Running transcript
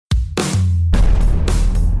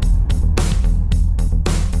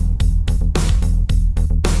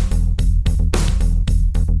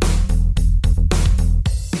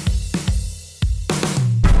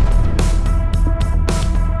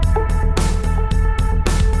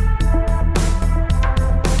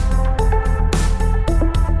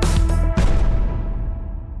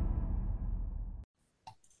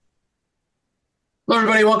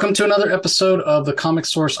Hey, welcome to another episode of The Comic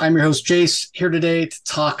Source. I'm your host, Jace, here today to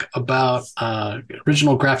talk about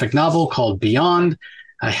original graphic novel called Beyond.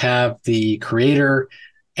 I have the creator,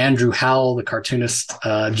 Andrew Howell, the cartoonist,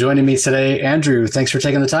 joining me today. Andrew, thanks for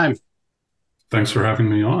taking the time. Thanks for having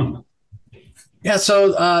me on. Yeah,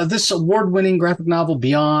 so this award-winning graphic novel,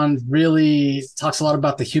 Beyond, really talks a lot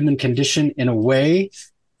about the human condition in a way.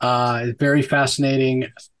 Very fascinating,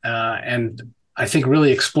 and I think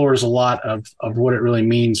really explores a lot of what it really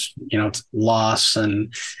means, loss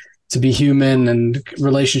and to be human and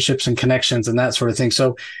relationships and connections and that sort of thing.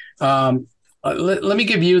 So let me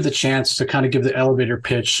give you the chance to kind of give the elevator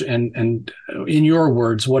pitch and in your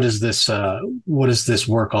words, what is this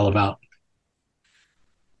work all about?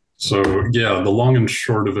 So, yeah, the long and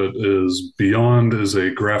short of it is Beyond is a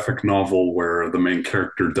graphic novel where the main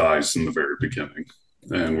character dies in the very beginning,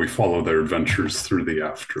 and we follow their adventures through the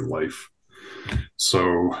afterlife.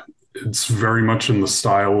 So, it's very much in the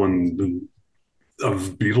style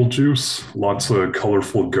of Beetlejuice, lots of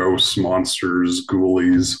colorful ghosts, monsters,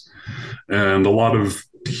 ghoulies, and a lot of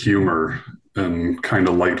humor and kind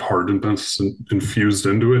of lightheartedness infused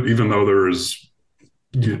into it, even though there is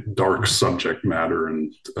dark subject matter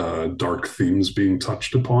and dark themes being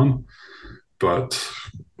touched upon. But,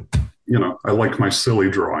 I like my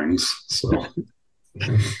silly drawings. So,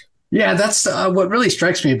 Yeah, that's what really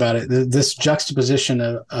strikes me about it. This juxtaposition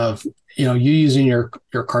of you using your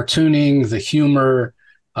cartooning, the humor,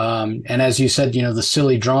 and as you said, the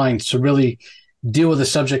silly drawings to really deal with a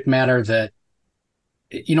subject matter that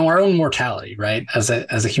our own mortality, right? As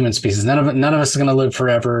a human species, none of us is going to live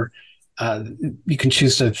forever. You can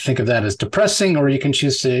choose to think of that as depressing, or you can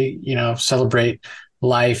choose to celebrate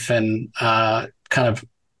life and kind of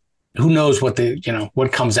who knows what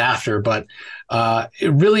comes after, but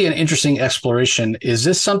really an interesting exploration. Is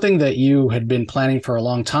this something that you had been planning for a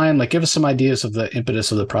long time? Like, give us some ideas of the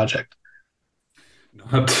impetus of the project.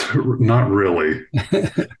 not really.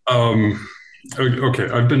 Um, okay,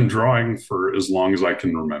 I've been drawing for as long as I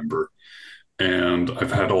can remember, and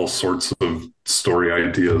I've had all sorts of story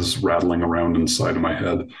ideas rattling around inside of my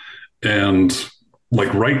head. And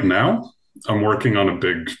like right now, I'm working on a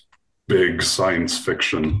big science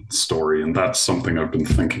fiction story, and that's something I've been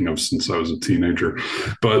thinking of since I was a teenager.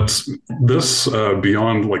 But this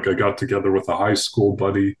Beyond, like I got together with a high school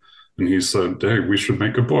buddy, and he said, "Hey, we should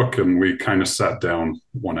make a book." And we kind of sat down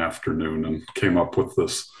one afternoon and came up with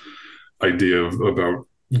this idea about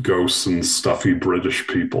ghosts and stuffy British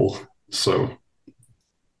people. So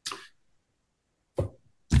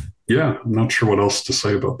yeah, I'm not sure what else to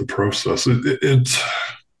say about the process.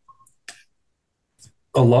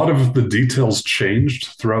 A lot of the details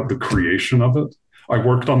changed throughout the creation of it. I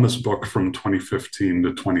worked on this book from 2015 to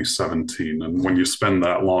 2017. And when you spend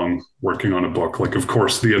that long working on a book, like, of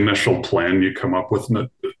course, the initial plan you come up with,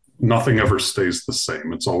 nothing ever stays the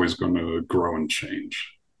same. It's always going to grow and change.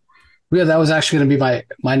 Yeah, that was actually going to be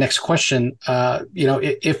my next question.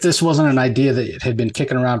 If this wasn't an idea that had been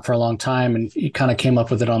kicking around for a long time and you kind of came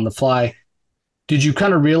up with it on the fly, did you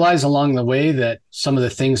kind of realize along the way that some of the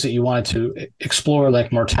things that you wanted to explore,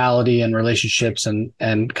 like mortality and relationships and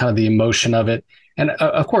kind of the emotion of it, and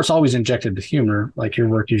of course, always injected with humor, like your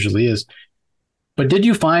work usually is. But did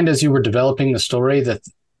you find as you were developing the story that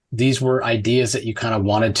these were ideas that you kind of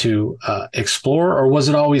wanted to explore, or was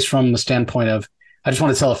it always from the standpoint of, I just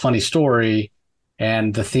want to tell a funny story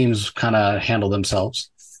and the themes kind of handle themselves?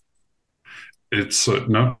 It's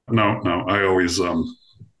no, no, no. I always,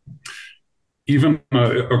 even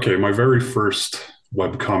okay, my very first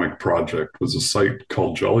webcomic project was a site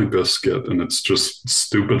called Jolly Biscuit, and it's just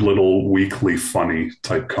stupid little weekly funny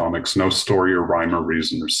type comics, no story or rhyme or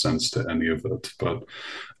reason or sense to any of it. But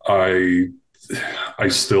I I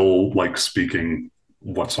still like speaking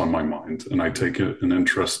what's on my mind, and I take an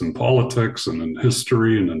interest in politics and in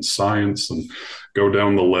history and in science, and go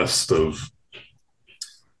down the list of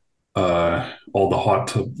all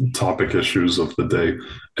the topic issues of the day.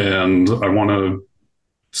 And I want to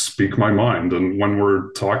speak my mind. And when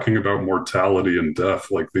we're talking about mortality and death,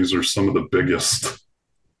 like, these are some of the biggest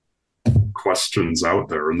questions out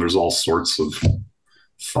there, and there's all sorts of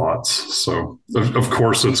thoughts. So, of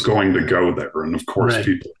course, it's going to go there. And of course,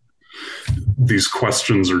 Right. these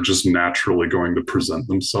questions are just naturally going to present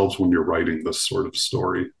themselves when you're writing this sort of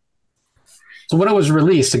story. So when it was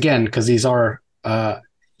released, again, because these are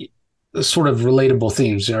sort of relatable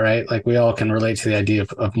themes, all right? Like we all can relate to the idea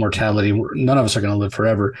of mortality. None of us are going to live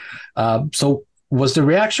forever. So was the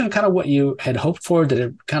reaction kind of what you had hoped for? Did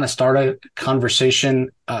it kind of start a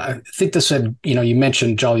conversation? I think this said, you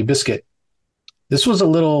mentioned Jolly Biscuit. This was a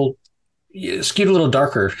little skewed a little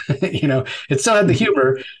darker. It still had the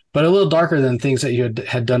humor, but a little darker than things that you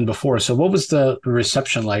had done before. So, what was the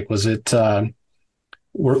reception like? Was it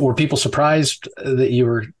were people surprised that you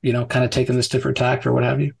were kind of taking this different tact or what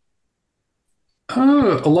have you?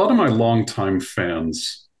 A lot of my longtime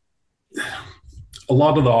fans, a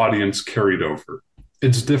lot of the audience carried over.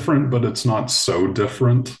 It's different, but it's not so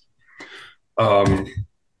different. Um,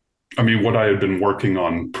 I mean, what I had been working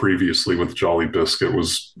on previously with Jolly Biscuit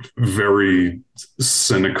was very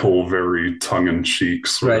cynical, very tongue in cheek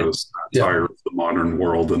sort Right. of Yeah. satire of the modern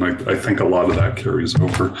world. And I think a lot of that carries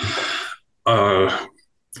over. Uh,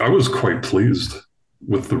 I was quite pleased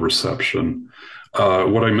with the reception.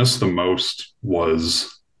 What I missed the most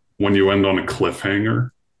was when you end on a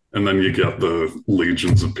cliffhanger and then you get the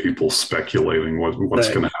legions of people speculating what's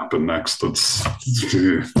Right. going to happen next.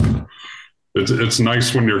 It's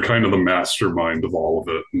nice when you're kind of the mastermind of all of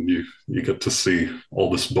it and you get to see all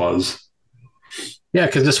this buzz. Yeah,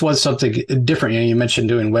 because this was something different. You mentioned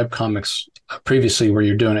doing web comics previously, where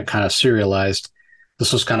you're doing it kind of serialized.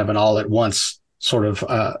 This was kind of an all at once sort of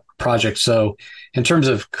project. So, in terms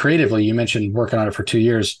of creatively, you mentioned working on it for 2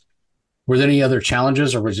 years. Were there any other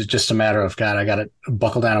challenges, or was it just a matter of God, I got to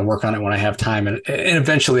buckle down and work on it when I have time, and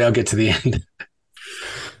eventually I'll get to the end?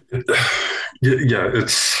 Yeah,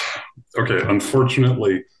 it's okay.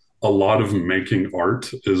 Unfortunately, a lot of making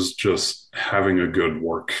art is just having a good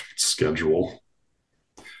work schedule.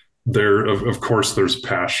 Of course, there's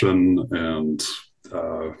passion and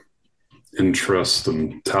uh, interest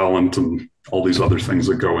and talent and all these other things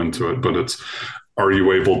that go into it. But are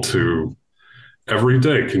you able to every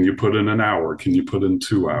day? Can you put in an hour? Can you put in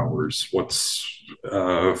 2 hours?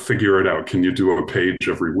 Figure it out? Can you do a page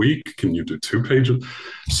every week? Can you do 2 pages?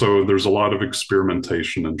 So there's a lot of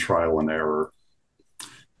experimentation and trial and error.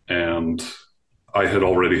 And I had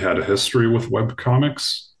already had a history with web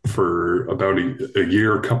comics for about a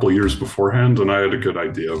year, a couple of years beforehand, and I had a good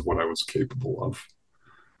idea of what I was capable of.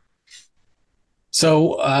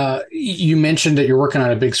 So you mentioned that you're working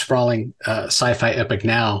on a big sprawling sci-fi epic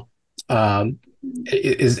now. Um,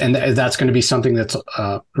 and that's going to be something that's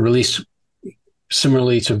released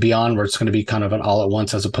similarly to Beyond, where it's going to be kind of an all at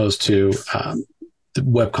once as opposed to the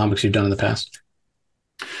web comics you've done in the past.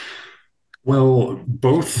 Well,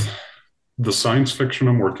 both the science fiction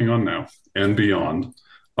I'm working on now and Beyond,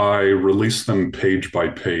 I released them page by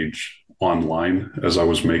page online as I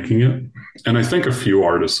was making it. And I think a few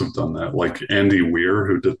artists have done that, like Andy Weir,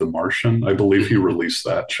 who did The Martian. I believe he released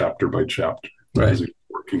that chapter by chapter as Right. he was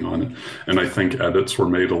working on it. And I think edits were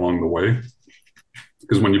made along the way.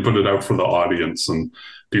 Because when you put it out for the audience and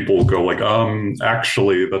people will go like,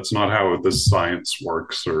 actually, that's not how this science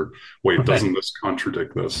works, or wait, Okay. doesn't this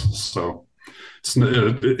contradict this? So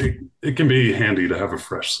it can be handy to have a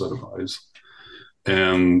fresh set of eyes.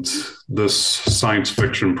 And this science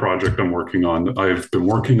fiction project I'm working on, I've been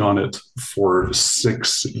working on it for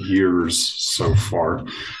 6 years so far.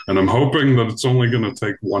 And I'm hoping that it's only going to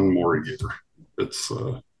take one more year. It's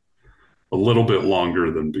a little bit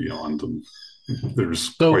longer than Beyond, and there's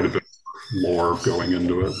quite a So bit more going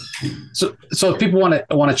into it. so if people want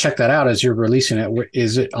to check that out as you're releasing it,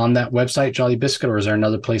 is it on that website, Jolly Biscuit, or is there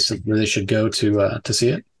another place where they should go to see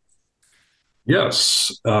it?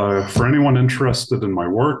 Yes, for anyone interested in my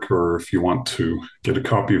work, or if you want to get a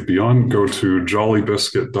copy of Beyond, go to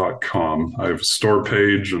jollybiscuit.com. I have a store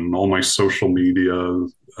page and all my social media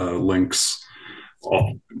links,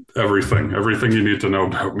 everything you need to know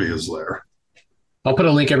about me is there. I'll put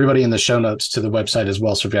a link, everybody, in the show notes to the website as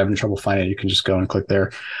well. So if you're having trouble finding it, you can just go and click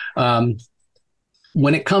there. Um,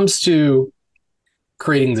 when it comes to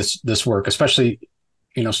creating this work, especially,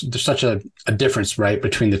 there's such a difference, right,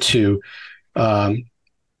 between the two. Um,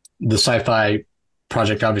 the sci-fi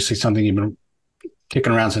project, obviously, something you've been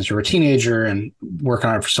kicking around since you were a teenager and working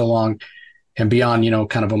on it for so long, and Beyond,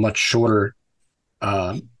 kind of a much shorter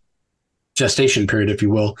uh, gestation period, if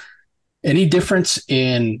you will. Any difference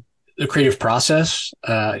in the creative process?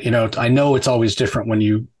 I know it's always different when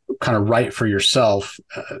you kind of write for yourself,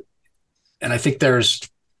 and I think there's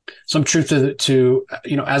some truth to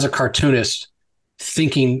as a cartoonist,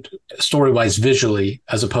 thinking story wise visually,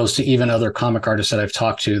 as opposed to even other comic artists that I've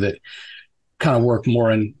talked to that kind of work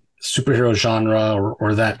more in superhero genre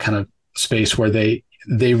or that kind of space where they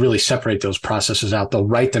really separate those processes out. They'll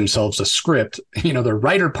write themselves a script, the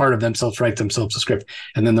writer part of themselves write themselves a script,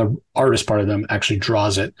 and then the artist part of them actually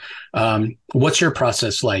draws it. What's your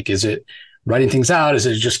process like? Is it writing things out? Is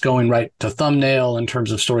it just going right to thumbnail in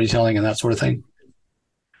terms of storytelling and that sort of thing?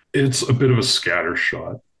 It's a bit of a scatter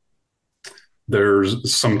shot.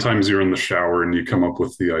 There's sometimes you're in the shower and you come up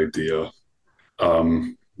with the idea.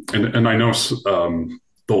 And I know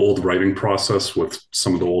the the old writing process with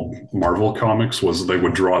some of the old Marvel comics was they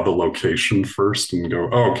would draw the location first and go,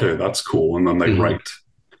 oh, okay, that's cool. And then they Hmm. write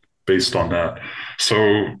based on that.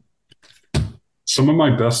 So some of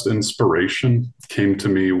my best inspiration came to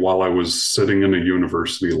me while I was sitting in a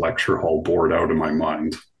university lecture hall, bored out of my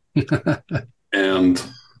mind. And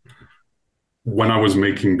when I was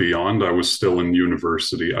making Beyond, I was still in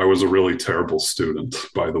university. I was a really terrible student,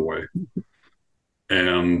 by the way.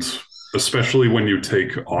 And especially when you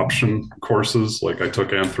take option courses, like I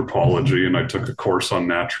took anthropology and I took a course on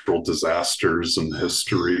natural disasters and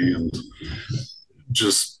history, and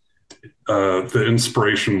just the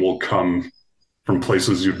inspiration will come from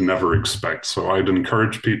places you'd never expect. So I'd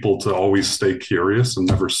encourage people to always stay curious and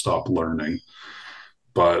never stop learning.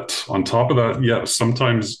 But on top of that, yeah,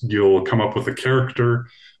 sometimes you'll come up with a character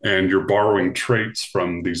and you're borrowing traits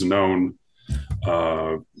from these known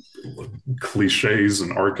uh, cliches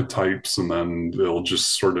and archetypes, and then it'll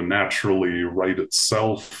just sort of naturally write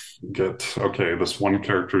itself. Get, okay, this one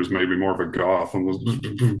character is maybe more of a goth,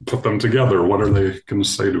 and put them together. What are they going to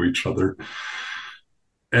say to each other?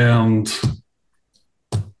 And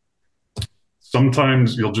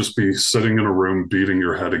sometimes you'll just be sitting in a room beating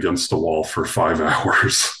your head against a wall for 5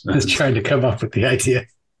 hours. Just trying to come up with the idea.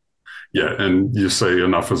 Yeah, and you say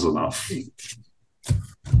enough is enough.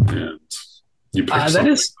 And you pick That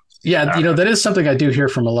something. is, yeah, that is something I do hear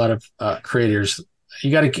from a lot of creators.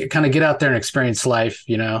 You got to kind of get out there and experience life,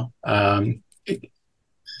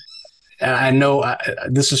 I know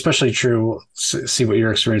this is especially true. See what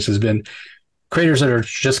your experience has been. Creators that are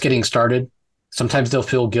just getting started, sometimes they'll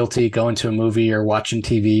feel guilty going to a movie or watching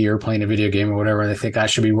TV or playing a video game or whatever. And they think I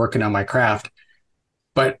should be working on my craft.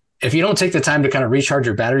 But if you don't take the time to kind of recharge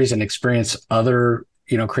your batteries and experience other,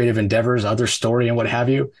 creative endeavors, other story and what have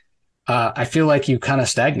you, I feel like you kind of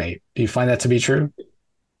stagnate. Do you find that to be true?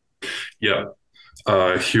 Yeah.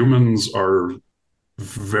 Humans are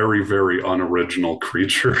very, very unoriginal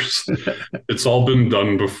creatures. It's all been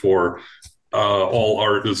done before. All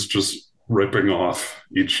art is just ripping off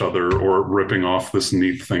each other or ripping off this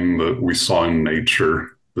neat thing that we saw in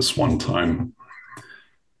nature this one time.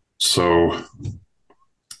 So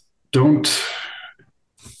don't,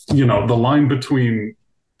 the line between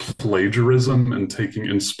plagiarism and taking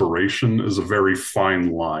inspiration is a very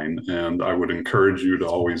fine line. And I would encourage you to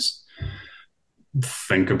always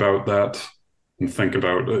think about that and think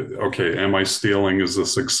about, okay, am I stealing? Is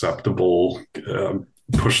this acceptable?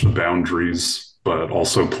 Push the boundaries, but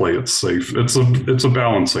also play it safe. It's a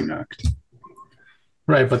balancing act.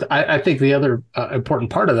 Right. But I think the other important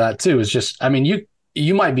part of that too is just, I mean,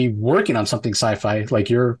 you might be working on something sci-fi like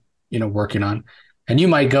you're, working on, and you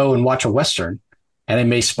might go and watch a Western and it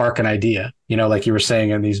may spark an idea, like you were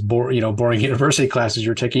saying in these, boring university classes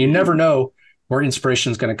you're taking. You never know where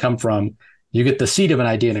inspiration is going to come from. You get the seed of an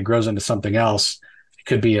idea and it grows into something else. It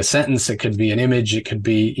could be a sentence. It could be an image. It could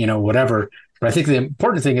be, whatever. But I think the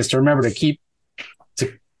important thing is to remember to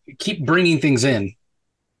keep bringing things in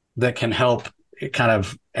that can help kind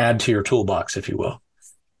of add to your toolbox, if you will.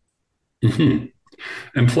 Mm-hmm.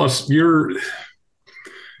 And plus, you're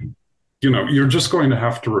just going to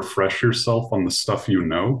have to refresh yourself on the stuff you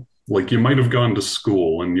know. Like you might have gone to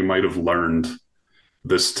school and you might have learned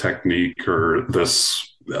this technique or this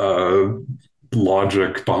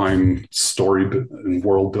logic behind story and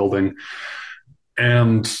world building.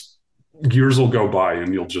 And years will go by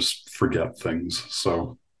and you'll just forget things.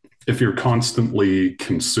 So if you're constantly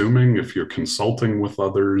consuming, if you're consulting with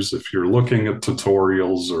others, if you're looking at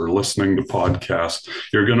tutorials or listening to podcasts,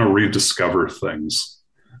 you're going to rediscover things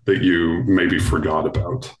that you maybe forgot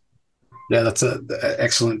about. Yeah, that's an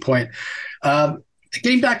excellent point.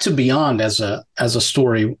 Getting back to Beyond as a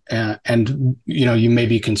story, and you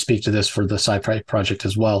maybe can speak to this for the Sci-Fi project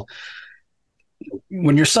as well.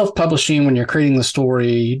 When you're self-publishing, when you're creating the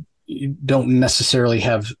story, you don't necessarily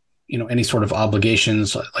have any sort of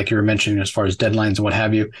obligations, like you were mentioning, as far as deadlines and what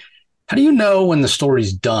have you. How do you know when the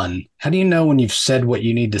story's done? How do you know when you've said what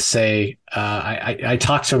you need to say? I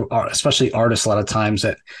talk to especially artists a lot of times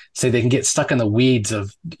that say they can get stuck in the weeds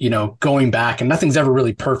of, going back and nothing's ever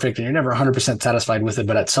really perfect and you're never 100% satisfied with it.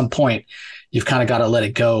 But at some point, you've kind of got to let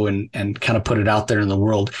it go and kind of put it out there in the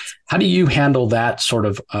world. How do you handle that sort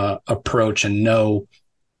of approach and know,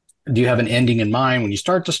 do you have an ending in mind when you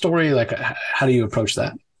start the story? Like, how do you approach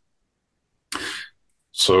that?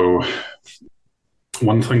 So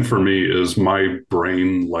one thing for me is my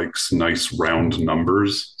brain likes nice round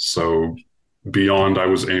numbers. So Beyond, I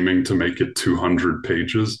was aiming to make it 200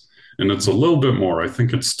 pages, and it's a little bit more. I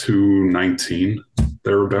think it's 219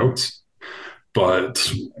 thereabouts. But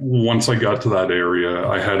once I got to that area,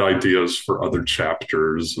 I had ideas for other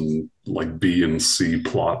chapters and like B and C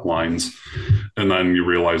plot lines. And then you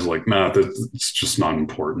realize, like, nah, it's just not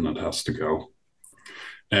important. It has to go.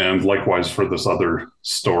 And likewise for this other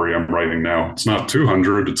story I'm writing now, it's not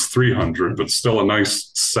 200, it's 300, but still a nice,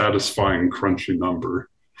 satisfying, crunchy number.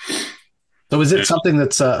 So is it And something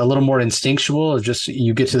that's a little more instinctual, or just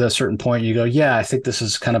you get to that certain point, you go, yeah, I think this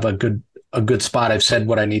is kind of a good spot. I've said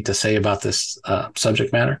what I need to say about this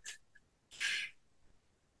subject matter.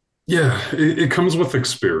 yeah, it comes with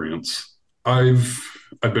experience. I've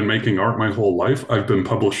I've been making art my whole life. I've been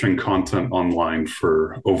publishing content online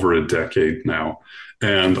for over a decade now,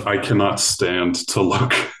 and I cannot stand to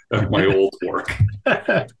look at my old work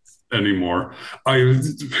anymore. I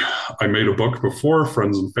I made a book before.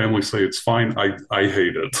 Friends and family say it's fine. I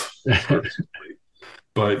hate it personally.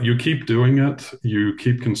 But you keep doing it. You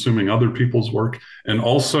keep consuming other people's work, and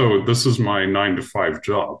also this is my 9 to 5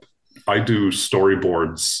 job. I do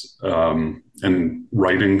storyboards and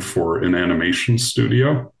writing for an animation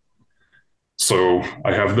studio. So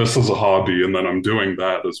I have this as a hobby, and then I'm doing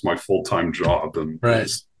that as my full time job. And Right.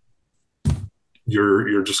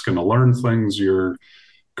 you're just going to learn things. You're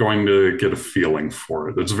going to get a feeling for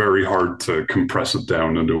it. It's very hard to compress it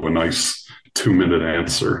down into a nice 2 minute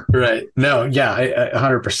answer. Right. No, yeah,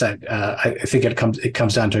 100%. I think it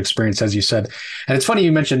comes down to experience, as you said. And it's funny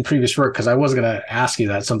you mentioned previous work, because I was going to ask you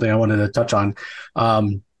that, something I wanted to touch on.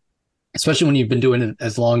 Um, Especially when you've been doing it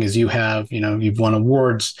as long as you have, you've won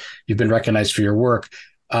awards, you've been recognized for your work.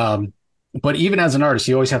 Um, but even as an artist,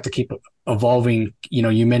 you always have to keep evolving.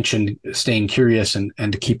 You mentioned staying curious and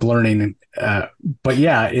to keep learning. But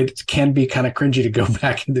yeah, it can be kind of cringy to go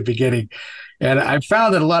back in the beginning. And I've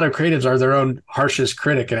found that a lot of creatives are their own harshest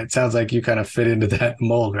critic, and it sounds like you kind of fit into that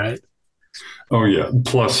mold, right? Oh, yeah.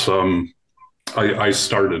 Plus, I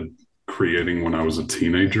started creating when I was a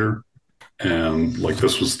teenager, and like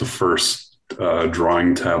this was the first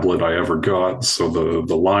drawing tablet I ever got. So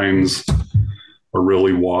the lines are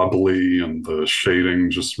really wobbly, and the shading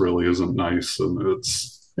just really isn't nice. And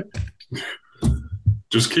it's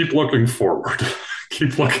just keep looking forward.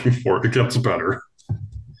 Keep looking forward. It gets better.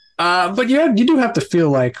 But you do have to feel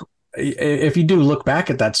like, if you do look back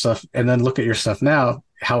at that stuff and then look at your stuff now,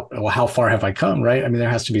 how far have I come, right? I mean, there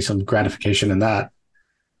has to be some gratification in that.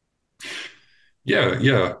 Yeah,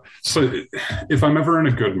 yeah. So if I'm ever in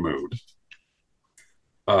a good mood,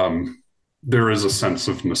 um, there is a sense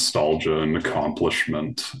of nostalgia and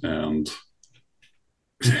accomplishment, and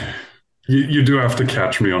you do have to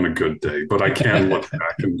catch me on a good day. But I can look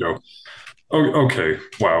back and go, oh, okay,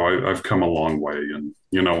 wow, I've come a long way, and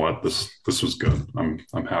you know what, this was good.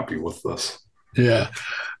 I'm happy with this. Yeah.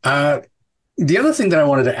 Uh, the other thing that I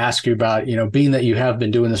wanted to ask you about, being that you have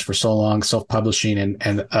been doing this for so long, self-publishing,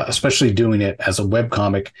 and especially doing it as a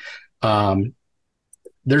webcomic, um,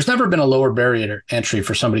 there's never been a lower barrier to entry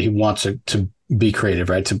for somebody who wants to be creative,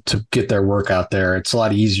 right? To get their work out there. It's a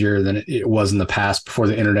lot easier than it was in the past before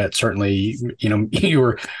the internet. Certainly, you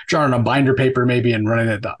were drawing on binder paper maybe and running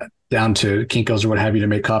it down to Kinko's or what have you to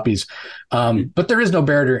make copies. But there is no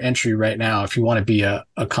barrier to entry right now if you want to be a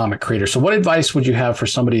comic creator. So what advice would you have for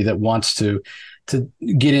somebody that wants to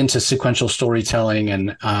get into sequential storytelling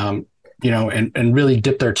and, and really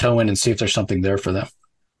dip their toe in and see if there's something there for them?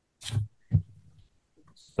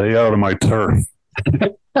 Stay out of my turf.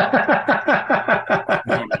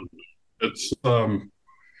 No, it's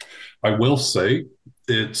I will say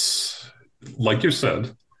it's like you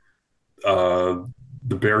said, uh,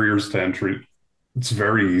 the barriers to entry. It's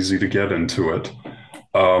very easy to get into it,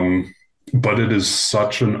 but it is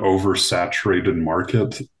such an oversaturated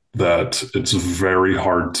market that it's very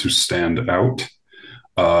hard to stand out.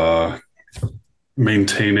 Uh,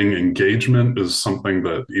 Maintaining engagement is something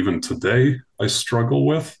that even today I struggle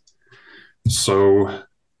with. So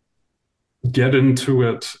get into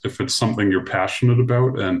it if it's something you're passionate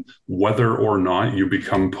about, and whether or not you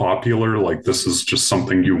become popular, like this is just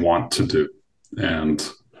something you want to do, and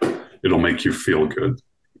it'll make you feel good.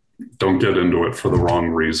 Don't get into it for the wrong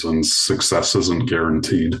reasons. Success isn't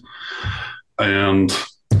guaranteed. And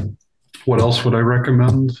what else would I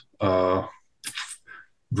recommend?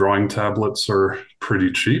 Drawing tablets are pretty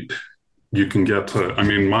cheap. You can get, I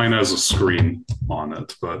mean, mine has a screen on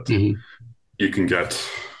it, but you can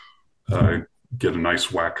uh, get a nice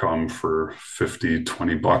Wacom for 50,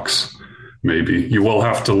 $20, maybe. You will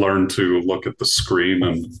have to learn to look at the screen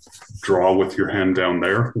and draw with your hand down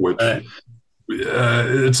there, which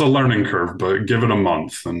it's a learning curve, but give it a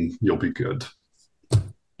month and you'll be good.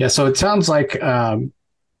 Yeah. So it sounds like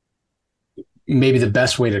maybe the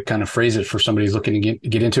best way to kind of phrase it for somebody who's looking to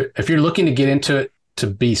get into it, if you're looking to get into it to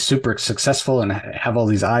be super successful and have all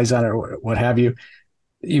these eyes on it or what have you,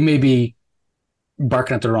 you may be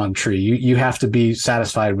barking at the wrong tree. You have to be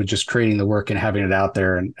satisfied with just creating the work and having it out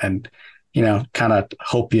there and kind of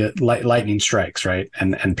hope lightning strikes, right?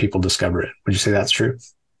 And people discover it. Would you say that's true?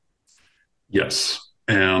 Yes.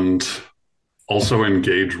 And also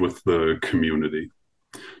engage with the community.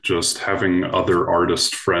 Just having other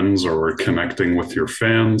artist friends or connecting with your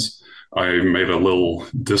fans. I made a little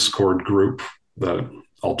Discord group that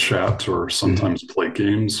I'll chat or sometimes play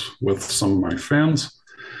games with some of my fans.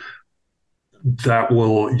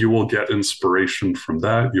 You will get inspiration from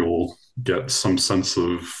that. You'll get some sense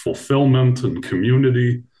of fulfillment and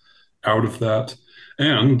community out of that.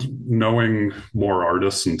 And knowing more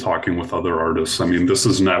artists and talking with other artists. I mean, this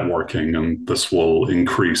is networking, and this will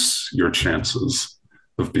increase your chances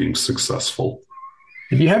of being successful.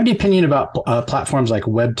 Do you have any opinion about platforms like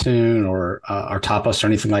Webtoon or Tapas or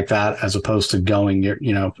anything like that, as opposed to going,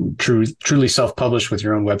 truly self-published with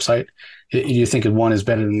your own website? Do you think one is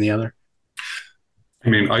better than the other? I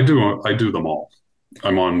mean, I do them all.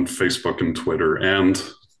 I'm on Facebook and Twitter and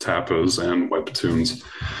Tapas and Webtoons.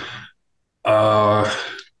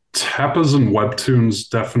 Tapas and Webtoons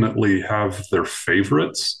definitely have their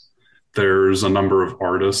favorites. There's a number of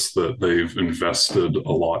artists that they've invested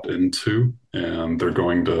a lot into, and they're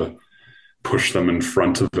going to push them in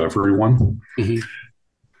front of everyone. Mm-hmm.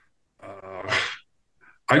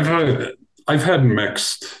 I've had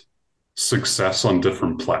mixed success on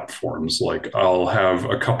different platforms. Like, I'll have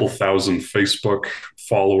a couple thousand Facebook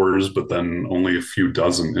followers, but then only a few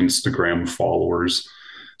dozen Instagram followers.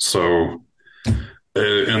 So,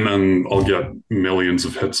 and then I'll get millions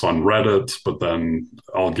of hits on Reddit, but then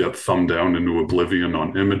I'll get thumbed down into oblivion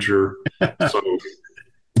on Imgur. So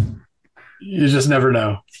you just never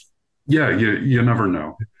know. Yeah, you never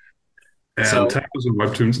know. And Tapas and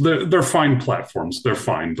Webtoons, they're fine platforms. They're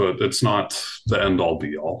fine, but it's not the end all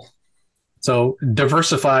be all. So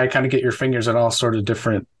diversify, kind of get your fingers in all sort of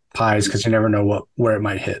different pies, because you never know where it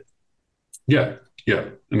might hit. Yeah.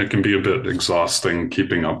 And it can be a bit exhausting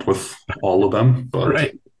keeping up with all of them. But...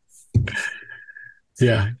 Right.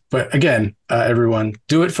 Yeah. But again, everyone,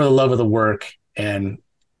 do it for the love of the work and,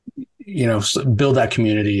 build that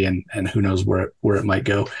community, and who knows where it might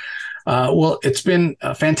go. Well, it's been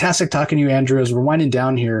fantastic talking to you, Andrew. As we're winding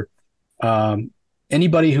down here,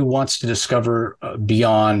 anybody who wants to discover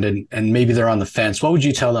Beyond and maybe they're on the fence, what would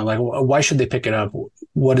you tell them? Like, why should they pick it up?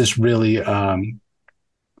 What is really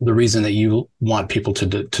the reason that you want people to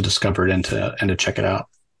discover it and to check it out?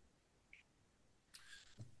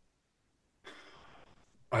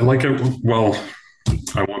 I like it. Well,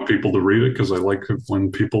 I want people to read it because I like it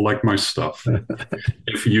when people like my stuff.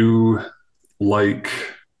 If you like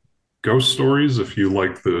ghost stories, if you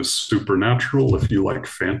like the supernatural, if you like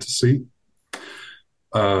fantasy,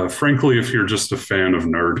 frankly, if you're just a fan of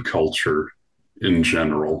nerd culture in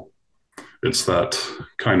general, it's that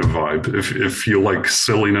kind of vibe. If you like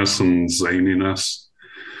silliness and zaniness,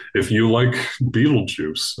 if you like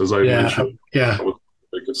Beetlejuice, as I mentioned, that was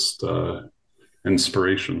the biggest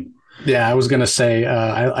inspiration. Yeah, I was going to say,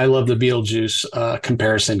 I love the Beetlejuice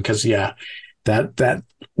comparison because, that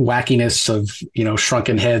wackiness of,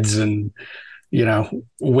 shrunken heads and,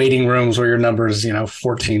 waiting rooms where your number is,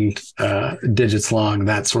 14 digits long,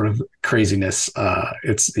 that sort of craziness.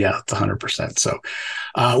 It's 100%. So,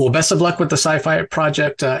 well, best of luck with the Sci-Fi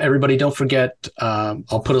project. Everybody, don't forget,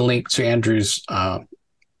 I'll put a link to Andrew's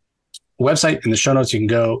website in the show notes. You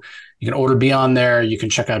can order Beyond there. You can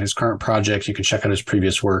check out his current project. You can check out his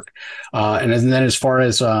previous work. And then as far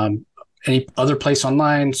as any other place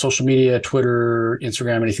online, social media, Twitter,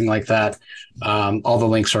 Instagram, anything like that, all the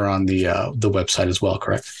links are on the website as well,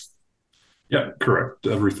 correct? Yeah, correct.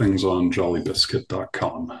 Everything's on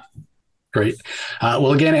jollybiscuit.com. Great.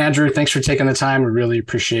 Well, again, Andrew, thanks for taking the time. We really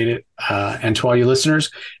appreciate it. And to all you listeners,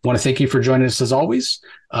 I want to thank you for joining us as always.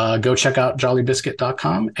 Go check out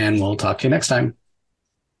jollybiscuit.com, and we'll talk to you next time.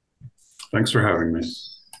 Thanks for having me.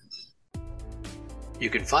 You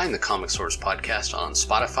can find the Comic Source podcast on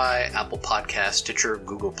Spotify, Apple Podcasts, Stitcher,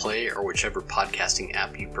 Google Play, or whichever podcasting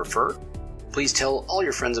app you prefer. Please tell all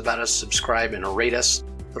your friends about us, subscribe, and rate us.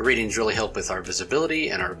 The ratings really help with our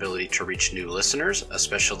visibility and our ability to reach new listeners,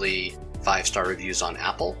 especially 5-star reviews on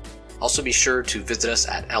Apple. Also be sure to visit us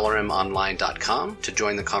at lrmonline.com to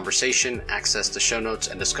join the conversation, access the show notes,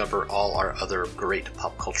 and discover all our other great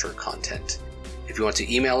pop culture content. If you want to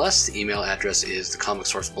email us, the email address is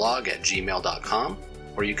thecomicsourceblog@gmail.com,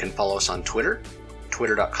 or you can follow us on Twitter,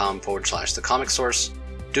 twitter.com/thecomicsource.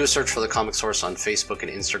 Do a search for The Comic Source on Facebook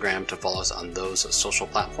and Instagram to follow us on those social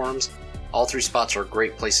platforms. All three spots are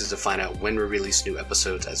great places to find out when we release new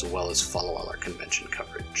episodes, as well as follow all our convention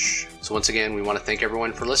coverage. So once again, we want to thank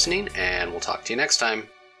everyone for listening, and we'll talk to you next time.